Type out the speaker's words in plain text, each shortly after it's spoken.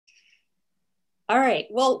All right,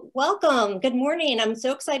 well, welcome. Good morning. I'm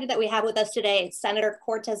so excited that we have with us today Senator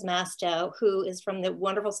Cortez Masto, who is from the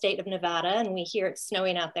wonderful state of Nevada, and we hear it's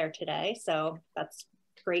snowing out there today, so that's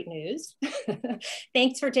great news.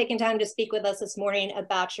 Thanks for taking time to speak with us this morning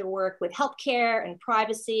about your work with healthcare and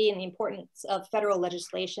privacy and the importance of federal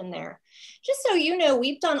legislation there. Just so you know,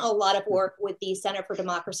 we've done a lot of work with the Center for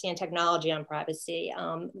Democracy and Technology on privacy.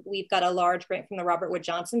 We've got a large grant from the Robert Wood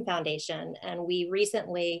Johnson Foundation, and we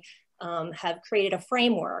recently have created a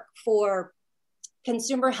framework for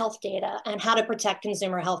consumer health data and how to protect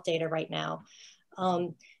consumer health data right now.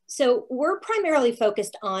 So we're primarily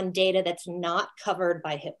focused on data that's not covered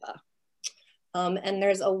by HIPAA. And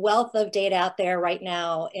there's a wealth of data out there right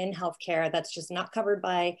now in healthcare that's just not covered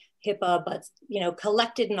by HIPAA, but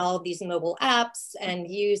collected in all of these mobile apps and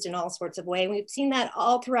used in all sorts of ways. We've seen that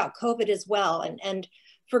all throughout COVID as well. And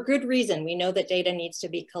for good reason, we know that data needs to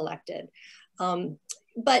be collected.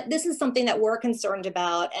 But this is something that we're concerned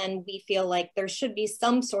about, and we feel like there should be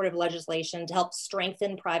some sort of legislation to help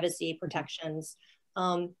strengthen privacy protections.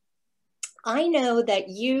 I know that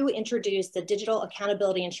you introduced the Digital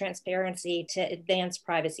Accountability and Transparency to Advance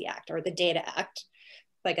Privacy Act, or the DATA Act,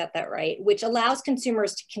 if I got that right, which allows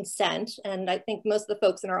consumers to consent. And I think most of the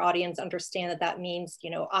folks in our audience understand that that means,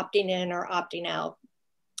 opting in or opting out.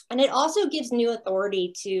 And it also gives new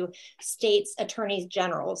authority to states' attorneys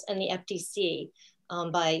generals and the FTC.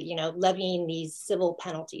 By levying these civil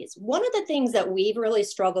penalties. One of the things that we've really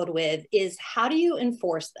struggled with is how do you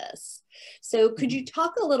enforce this? So could you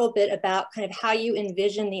talk a little bit about kind of how you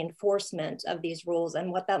envision the enforcement of these rules and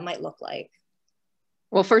what that might look like?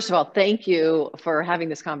 Well, first of all, thank you for having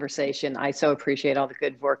this conversation. I so appreciate all the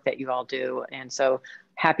good work that you all do. And so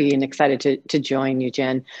happy and excited to join you,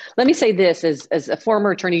 Jen. Let me say this, as a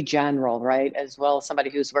former attorney general, right, as well as somebody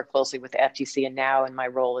who's worked closely with the FTC and now in my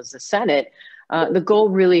role as the Senate, the goal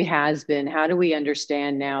really has been, how do we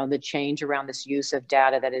understand now the change around this use of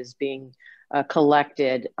data that is being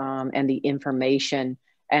collected and the information,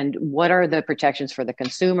 and what are the protections for the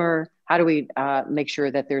consumer? How do we make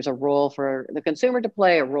sure that there's a role for the consumer to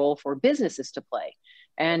play, a role for businesses to play?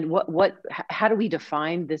 And how do we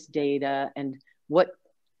define this data, and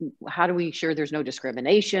how do we ensure there's no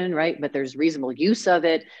discrimination, right? But there's reasonable use of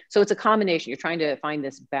it. So it's a combination. You're trying to find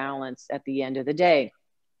this balance at the end of the day.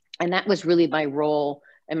 And that was really my role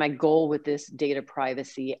and my goal with this Data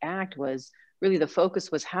Privacy Act. Was really, the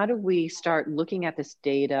focus was, how do we start looking at this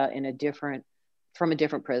data from a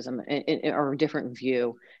different prism or a different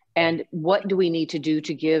view? And what do we need to do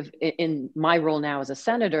to give, in my role now as a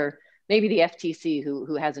senator, maybe the FTC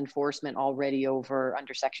who has enforcement already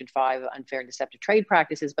under Section 5, unfair and deceptive trade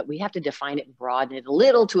practices, but we have to define it and broaden it a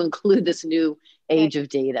little to include this new age of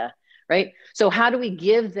data. Right? So how do we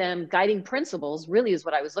give them guiding principles, really is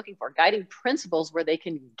what I was looking for, guiding principles where they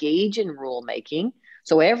can engage in rulemaking.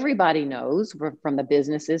 So everybody knows, from the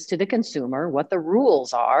businesses to the consumer, what the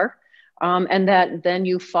rules are. And that then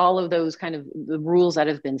you follow those kind of the rules that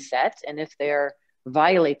have been set. And if they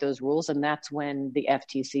violate those rules, and that's when the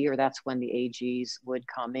FTC or that's when the AGs would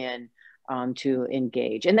come in to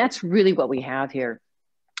engage. And that's really what we have here.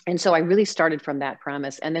 And so I really started from that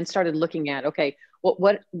premise and then started looking at, okay,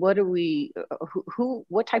 what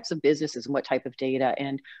types of businesses and what type of data?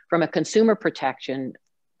 And from a consumer protection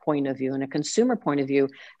point of view and a consumer point of view,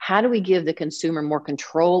 how do we give the consumer more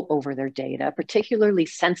control over their data, particularly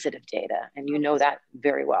sensitive data? And you know that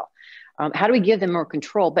very well. How do we give them more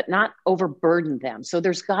control, but not overburden them? So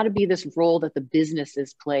there's got to be this role that the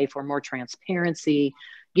businesses play for more transparency,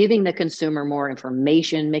 giving the consumer more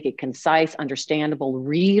information, make it concise, understandable,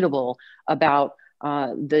 readable about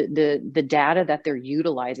the data that they're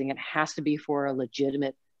utilizing. It has to be for a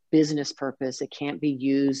legitimate business purpose. It can't be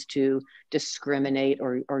used to discriminate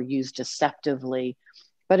or used deceptively.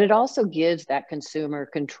 But it also gives that consumer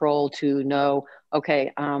control to know,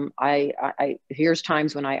 okay, here's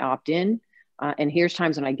times when I opt in, and here's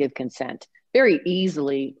times when I give consent. Very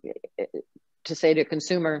easily to say to a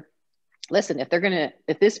consumer, listen,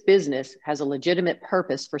 if this business has a legitimate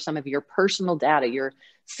purpose for some of your personal data, your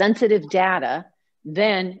sensitive data,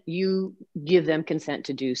 then you give them consent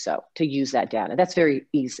to do so, to use that data. That's very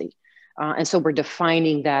easy. And so we're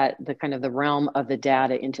defining the realm of the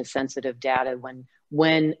data into sensitive data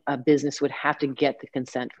when a business would have to get the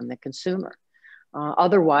consent from the consumer.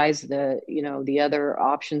 Otherwise, the other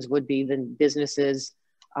options would be then businesses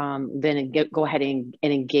then go ahead and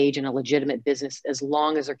engage in a legitimate business as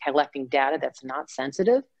long as they're collecting data that's not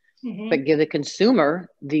sensitive, but give the consumer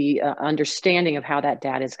the understanding of how that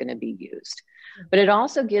data is going to be used. But it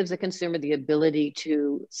also gives the consumer the ability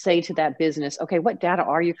to say to that business, okay, what data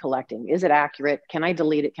are you collecting? Is it accurate? Can I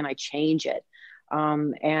delete it? Can I change it?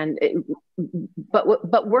 But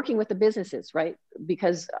working with the businesses, right?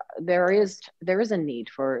 Because there is a need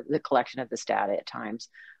for the collection of this data at times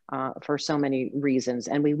for so many reasons.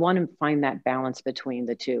 And we want to find that balance between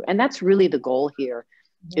the two. And that's really the goal here,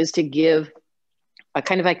 is to give a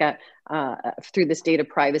kind of like through this Data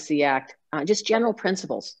Privacy Act, just general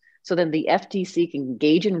principles. So then the FTC can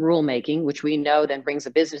engage in rulemaking, which we know then brings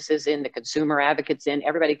the businesses in, the consumer advocates in,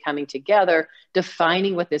 everybody coming together,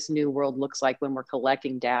 defining what this new world looks like when we're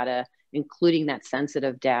collecting data, including that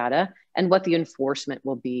sensitive data, and what the enforcement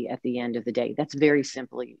will be at the end of the day. That's very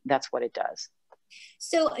simply, that's what it does.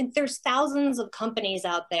 So there's thousands of companies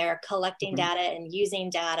out there collecting data and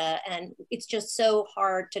using data, and it's just so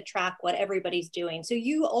hard to track what everybody's doing. So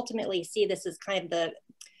you ultimately see this as kind of the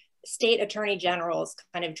state attorney generals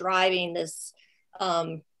kind of driving this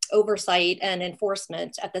oversight and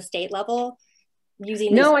enforcement at the state level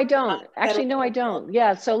using No, I don't. Actually, no, I don't.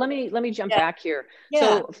 Yeah. So let me jump back here. Yeah.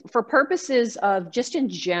 So for purposes of just in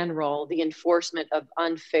general, the enforcement of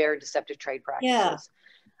unfair, deceptive trade practices.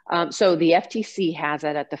 So the FTC has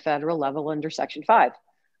it at the federal level under Section 5.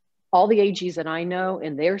 All the AGs that I know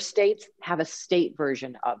in their states have a state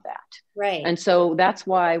version of that. Right. And so that's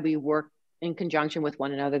why we work in conjunction with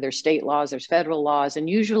one another. There's state laws, there's federal laws, and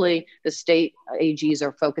usually the state AGs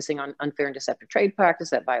are focusing on unfair and deceptive trade practice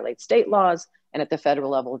that violates state laws. And at the federal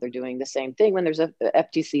level, they're doing the same thing when the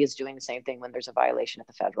FTC is doing the same thing when there's a violation at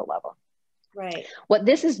the federal level. Right. What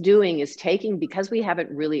this is doing is taking, because we haven't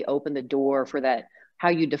really opened the door for that, how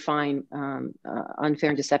you define unfair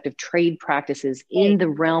and deceptive trade practices in the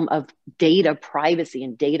realm of data privacy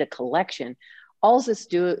and data collection. All this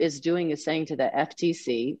is doing is saying to the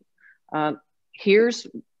FTC, here's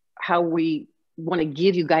how we want to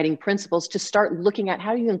give you guiding principles to start looking at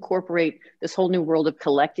how do you incorporate this whole new world of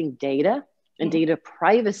collecting data and data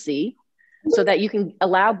privacy so that you can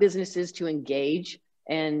allow businesses to engage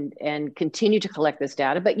and continue to collect this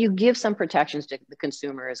data, but you give some protections to the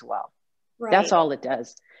consumer as well. Right. That's all it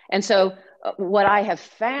does. And so what I have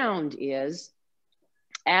found is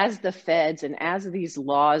as the feds and as these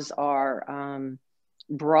laws are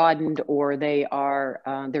broadened, or they are,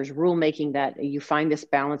 there's rulemaking that you find this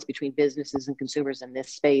balance between businesses and consumers in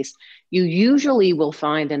this space, you usually will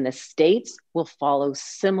find, and the states will follow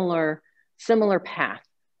similar path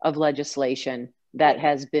of legislation that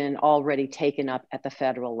has been already taken up at the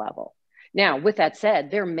federal level. Now, with that said,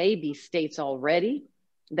 there may be states already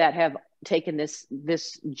that have taken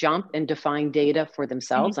this jump and defined data for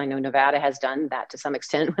themselves. I know Nevada has done that to some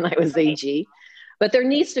extent when I was AG. But there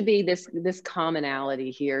needs to be this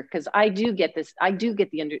commonality here, because I do get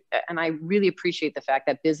and I really appreciate the fact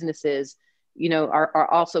that businesses,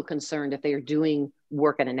 are also concerned if they are doing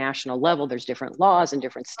work at a national level. There's different laws in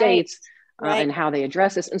different states and how they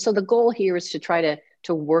address this. And so the goal here is to try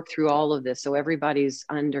to work through all of this so everybody's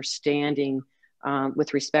understanding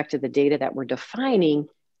with respect to the data that we're defining,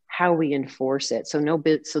 how we enforce it. So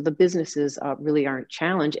the businesses really aren't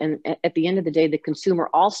challenged. And at the end of the day, the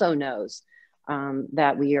consumer also knows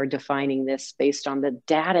that we are defining this based on the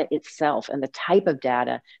data itself and the type of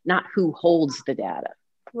data, not who holds the data.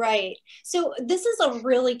 Right. So this is a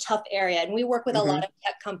really tough area, and we work with a lot of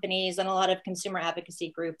tech companies and a lot of consumer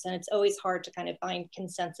advocacy groups, and it's always hard to kind of find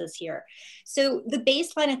consensus here. So the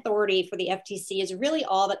baseline authority for the FTC is really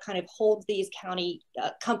all that kind of holds these county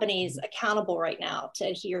companies accountable right now to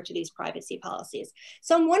adhere to these privacy policies.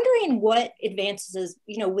 So I'm wondering what advances,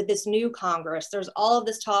 with this new Congress. There's all of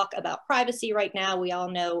this talk about privacy right now. We all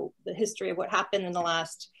know the history of what happened in the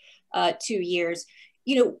last 2 years.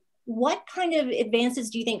 What kind of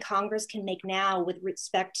advances do you think Congress can make now with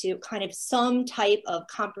respect to kind of some type of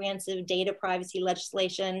comprehensive data privacy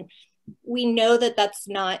legislation? We know that that's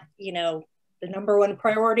not, the number one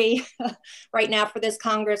priority right now for this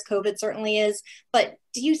Congress. COVID certainly is. But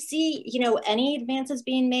do you see, any advances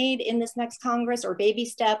being made in this next Congress, or baby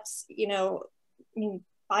steps,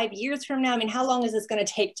 5 years from now? How long is this going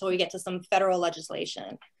to take till we get to some federal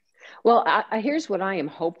legislation? Well, here's what I am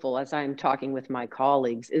hopeful as I'm talking with my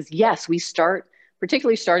colleagues is, yes, we start,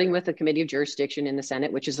 particularly starting with the Committee of Jurisdiction in the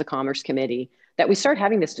Senate, which is the Commerce Committee, that we start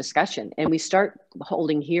having this discussion and we start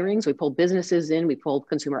holding hearings. We pull businesses in, we pull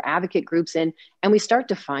consumer advocate groups in, and we start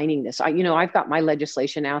defining this. I've got my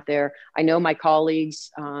legislation out there. I know my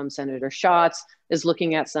colleagues, Senator Schatz is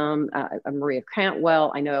looking at some, Maria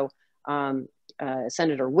Cantwell. I know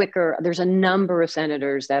Senator Wicker. There's a number of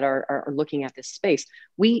senators that are looking at this space.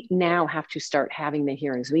 We now have to start having the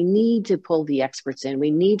hearings. We need to pull the experts in. We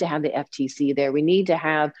need to have the FTC there. We need to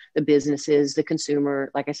have the businesses, the consumer,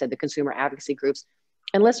 like I said, the consumer advocacy groups.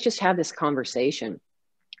 And let's just have this conversation.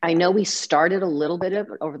 I know we started a little bit of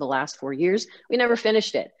it over the last 4 years. We never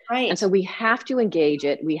finished it. Right. And so we have to engage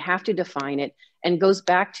it. We have to define it, and goes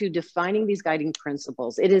back to defining these guiding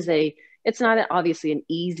principles. It's not obviously an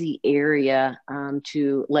easy area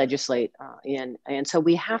to legislate in. And so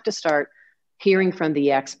we have to start hearing from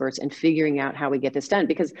the experts and figuring out how we get this done.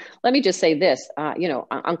 Because let me just say this,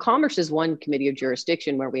 on commerce is one committee of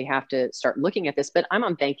jurisdiction where we have to start looking at this, but I'm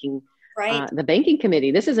on banking. Right. The banking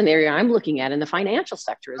committee, this is an area I'm looking at in the financial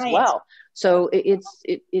sector as well. So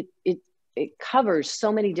it covers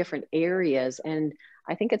so many different areas. And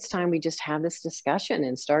I think it's time we just have this discussion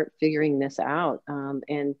and start figuring this out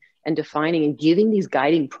and defining and giving these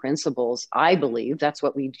guiding principles. I believe that's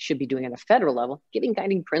what we should be doing at a federal level, giving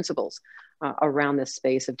guiding principles around this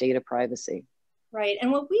space of data privacy. Right.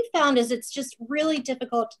 And what we found is it's just really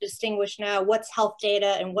difficult to distinguish now what's health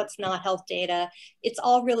data and what's not health data. It's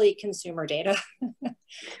all really consumer data.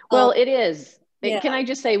 Well, it is. Yeah. Can I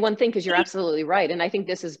just say one thing? Because you're absolutely right. And I think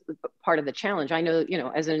this is part of the challenge. I know,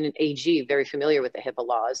 as an AG, very familiar with the HIPAA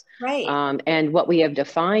laws. Right. And what we have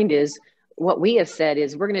defined is, what we have said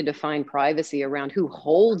is we're going to define privacy around who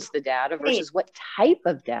holds the data versus what type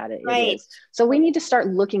of data it is. So we need to start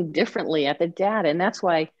looking differently at the data. And that's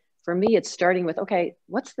why, for me, it's starting with, okay,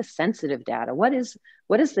 what's the sensitive data? What is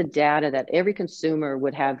the data that every consumer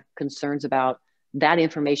would have concerns about, that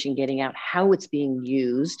information getting out, how it's being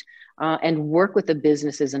used, and work with the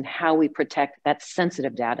businesses and how we protect that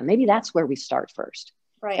sensitive data. Maybe that's where we start first.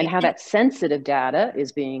 Right. And how that sensitive data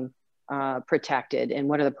is being protected, and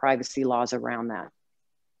what are the privacy laws around that?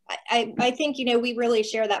 I think, we really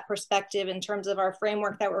share that perspective in terms of our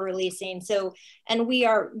framework that we're releasing. So, and we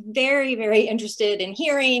are very, very interested in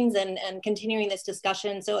hearings and continuing this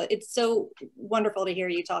discussion. So it's so wonderful to hear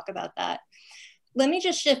you talk about that. Let me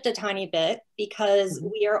just shift a tiny bit, because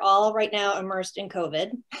we are all right now immersed in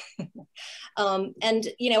COVID. And,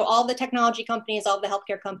 all the technology companies, all the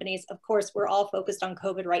healthcare companies, of course, we're all focused on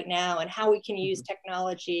COVID right now and how we can use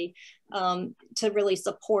technology to really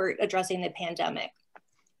support addressing the pandemic.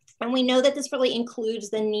 And we know that this really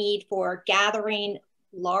includes the need for gathering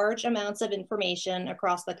large amounts of information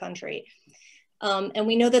across the country. And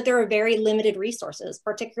we know that there are very limited resources,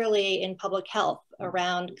 particularly in public health,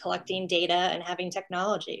 around collecting data and having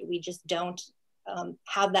technology. We just don't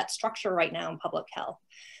have that structure right now in public health.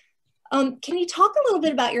 Can you talk a little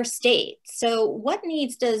bit about your state? So what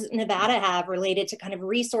needs does Nevada have related to kind of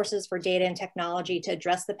resources for data and technology to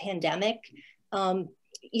address the pandemic?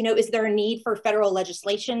 Is there a need for federal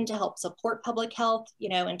legislation to help support public health,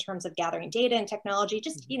 in terms of gathering data and technology?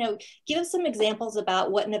 Just, give us some examples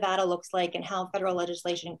about what Nevada looks like and how federal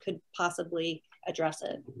legislation could possibly address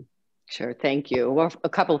it. Sure, thank you. Well, a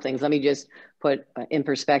couple of things. Let me just put in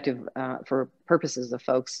perspective for purposes of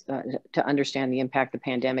folks to understand the impact the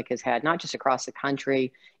pandemic has had, not just across the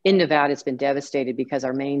country. In Nevada, it's been devastated because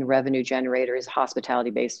our main revenue generator is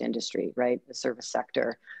hospitality-based industry, right? The service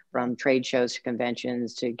sector, from trade shows to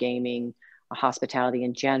conventions to gaming, hospitality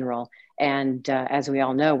in general. And as we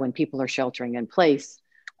all know, when people are sheltering in place,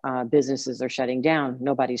 businesses are shutting down,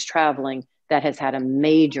 nobody's traveling. That has had a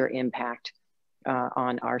major impact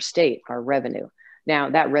on our state, our revenue. Now,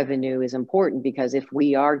 that revenue is important because if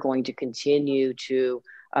we are going to continue to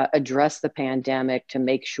address the pandemic, to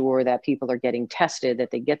make sure that people are getting tested, that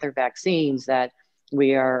they get their vaccines, that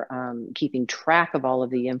we are keeping track of all of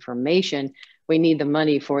the information, we need the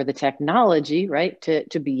money for the technology, right?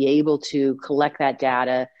 To be able to collect that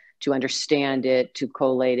data, to understand it, to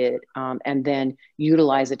collate it, and then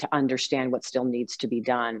utilize it to understand what still needs to be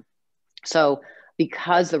done. So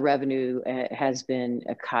because the revenue has been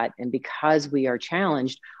cut and because we are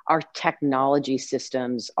challenged, our technology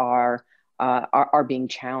systems are being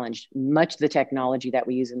challenged. Much of the technology that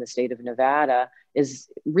we use in the state of Nevada is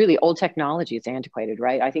really old technology. It's antiquated,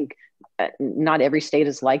 right? I think not every state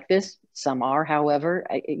is like this. Some are, however,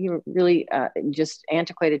 really just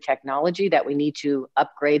antiquated technology that we need to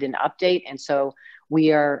upgrade and update. And so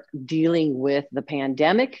we are dealing with the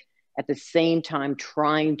pandemic at the same time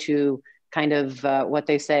trying to kind of what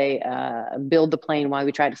they say, build the plane while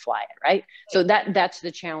we try to fly it, right? So that's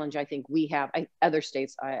the challenge I think we have. Other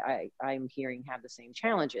states I'm hearing have the same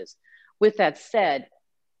challenges. With that said,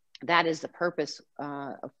 that is the purpose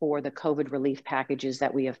for the COVID relief packages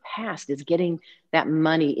that we have passed, is getting that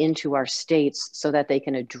money into our states so that they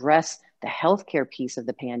can address the healthcare piece of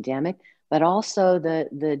the pandemic, but also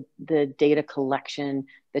the data collection,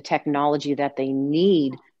 the technology that they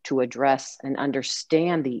need to address and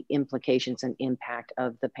understand the implications and impact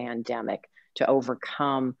of the pandemic to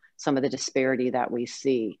overcome some of the disparity that we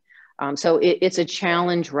see. So it's a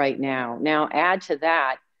challenge right now. Now, add to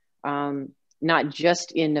that, not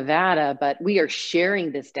just in Nevada, but we are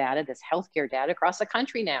sharing this data, this healthcare data across the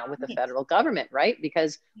country now with the federal government, right?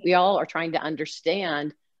 Because we all are trying to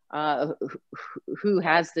understand who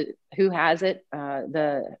has it,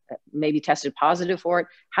 the maybe tested positive for it.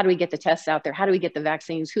 How do we get the tests out there? How do we get the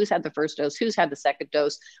vaccines? Who's had the first dose? Who's had the second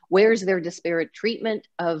dose? Where's their disparate treatment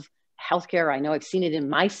of healthcare? I know I've seen it in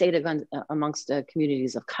my state amongst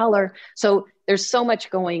communities of color. So there's so much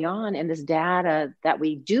going on, and this data that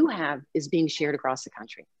we do have is being shared across the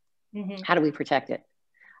country. Mm-hmm. How do we protect it?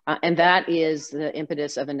 And that is the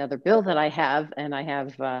impetus of another bill that I have. And I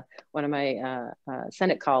have one of my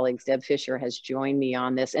Senate colleagues, Deb Fisher, has joined me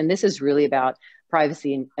on this. And this is really about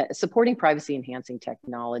privacy and supporting privacy enhancing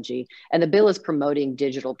technology. And the bill is promoting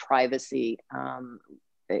digital privacy.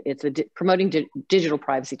 It's a Promoting Digital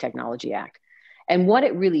Privacy Technology Act. And what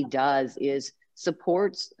it really does is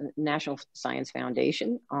supports National Science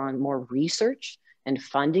Foundation on more research and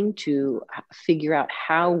funding to figure out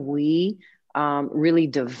how we really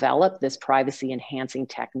develop this privacy enhancing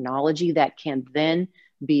technology that can then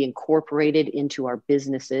be incorporated into our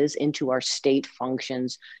businesses, into our state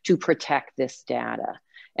functions to protect this data.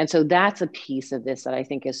 And so that's a piece of this that I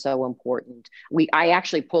think is so important. I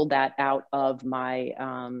actually pulled that out of my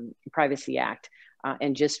Privacy Act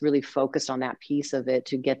and just really focused on that piece of it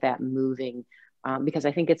to get that moving. Because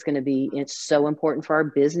I think it's so important for our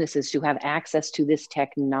businesses to have access to this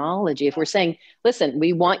technology. If we're saying, listen,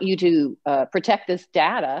 we want you to protect this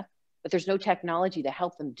data, but there's no technology to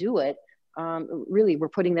help them do it, really, we're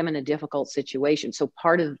putting them in a difficult situation. So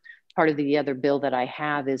part of the other bill that I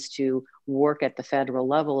have is to work at the federal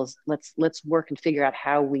level. Let's work and figure out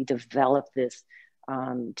how we develop this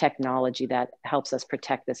technology that helps us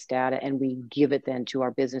protect this data, and we give it then to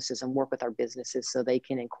our businesses and work with our businesses so they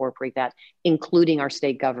can incorporate that, including our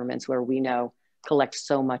state governments, where we know collect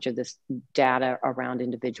so much of this data around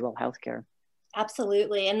individual healthcare.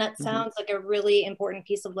 Absolutely. And that sounds like a really important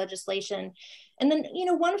piece of legislation. And then,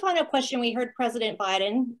 one final question. We heard President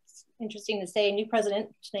Biden, it's interesting to say, new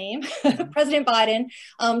president's name, President Biden,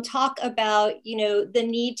 talk about, the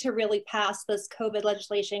need to really pass this COVID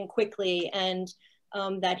legislation quickly, and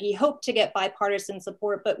that he hoped to get bipartisan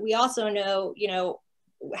support. But we also know,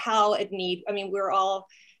 how we're all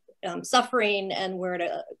suffering, and we're at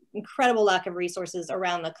an incredible lack of resources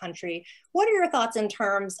around the country. What are your thoughts in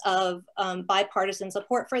terms of bipartisan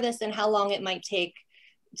support for this, and how long it might take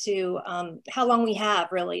to, how long we have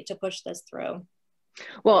really to push this through?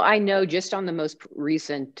 Well, I know just on the most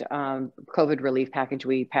recent COVID relief package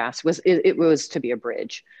we passed, it was to be a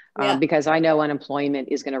bridge, because I know unemployment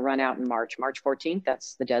is going to run out in March 14th.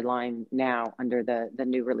 That's the deadline now under the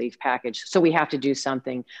new relief package. So we have to do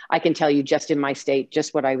something. I can tell you just in my state,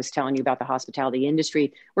 just what I was telling you about the hospitality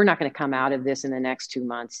industry, we're not going to come out of this in the next 2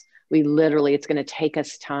 months. It's going to take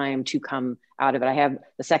us time to come out of it. I have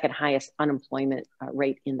the second highest unemployment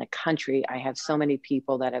rate in the country. I have so many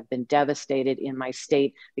people that have been devastated in my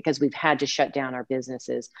state because we've had to shut down our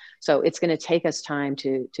businesses. So it's going to take us time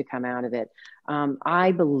to come out of it.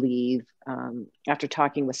 I believe, after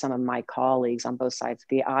talking with some of my colleagues on both sides of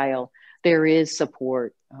the aisle, there is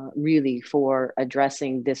support really for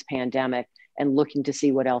addressing this pandemic and looking to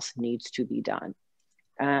see what else needs to be done.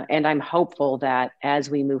 And I'm hopeful that as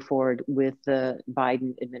we move forward with the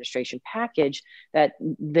Biden administration package, that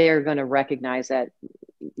they're going to recognize that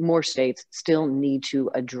more states still need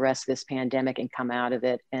to address this pandemic and come out of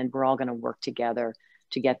it. And we're all going to work together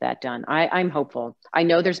to get that done. I'm hopeful. I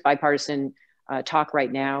know there's bipartisan talk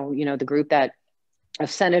right now. The group of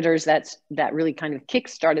senators that really kind of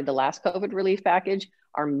kickstarted the last COVID relief package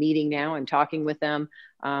are meeting now and talking with them.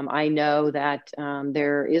 I know that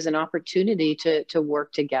there is an opportunity to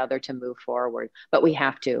work together to move forward, but we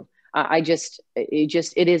have to.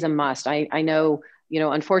 It is a must. I know,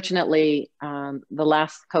 unfortunately, the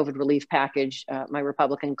last COVID relief package, my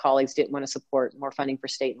Republican colleagues didn't want to support more funding for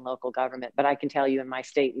state and local government, but I can tell you in my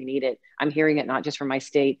state, we need it. I'm hearing it not just from my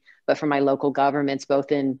state, but from my local governments,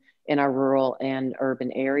 both in our rural and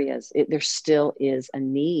urban areas. There still is a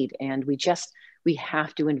need, and we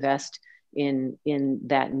have to invest in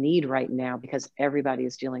that need right now because everybody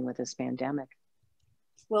is dealing with this pandemic.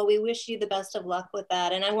 Well, we wish you the best of luck with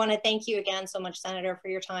that. And I want to thank you again so much, Senator, for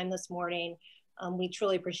your time this morning. We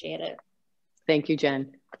truly appreciate it. Thank you,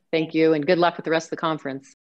 Jen. Thank you, and good luck with the rest of the conference.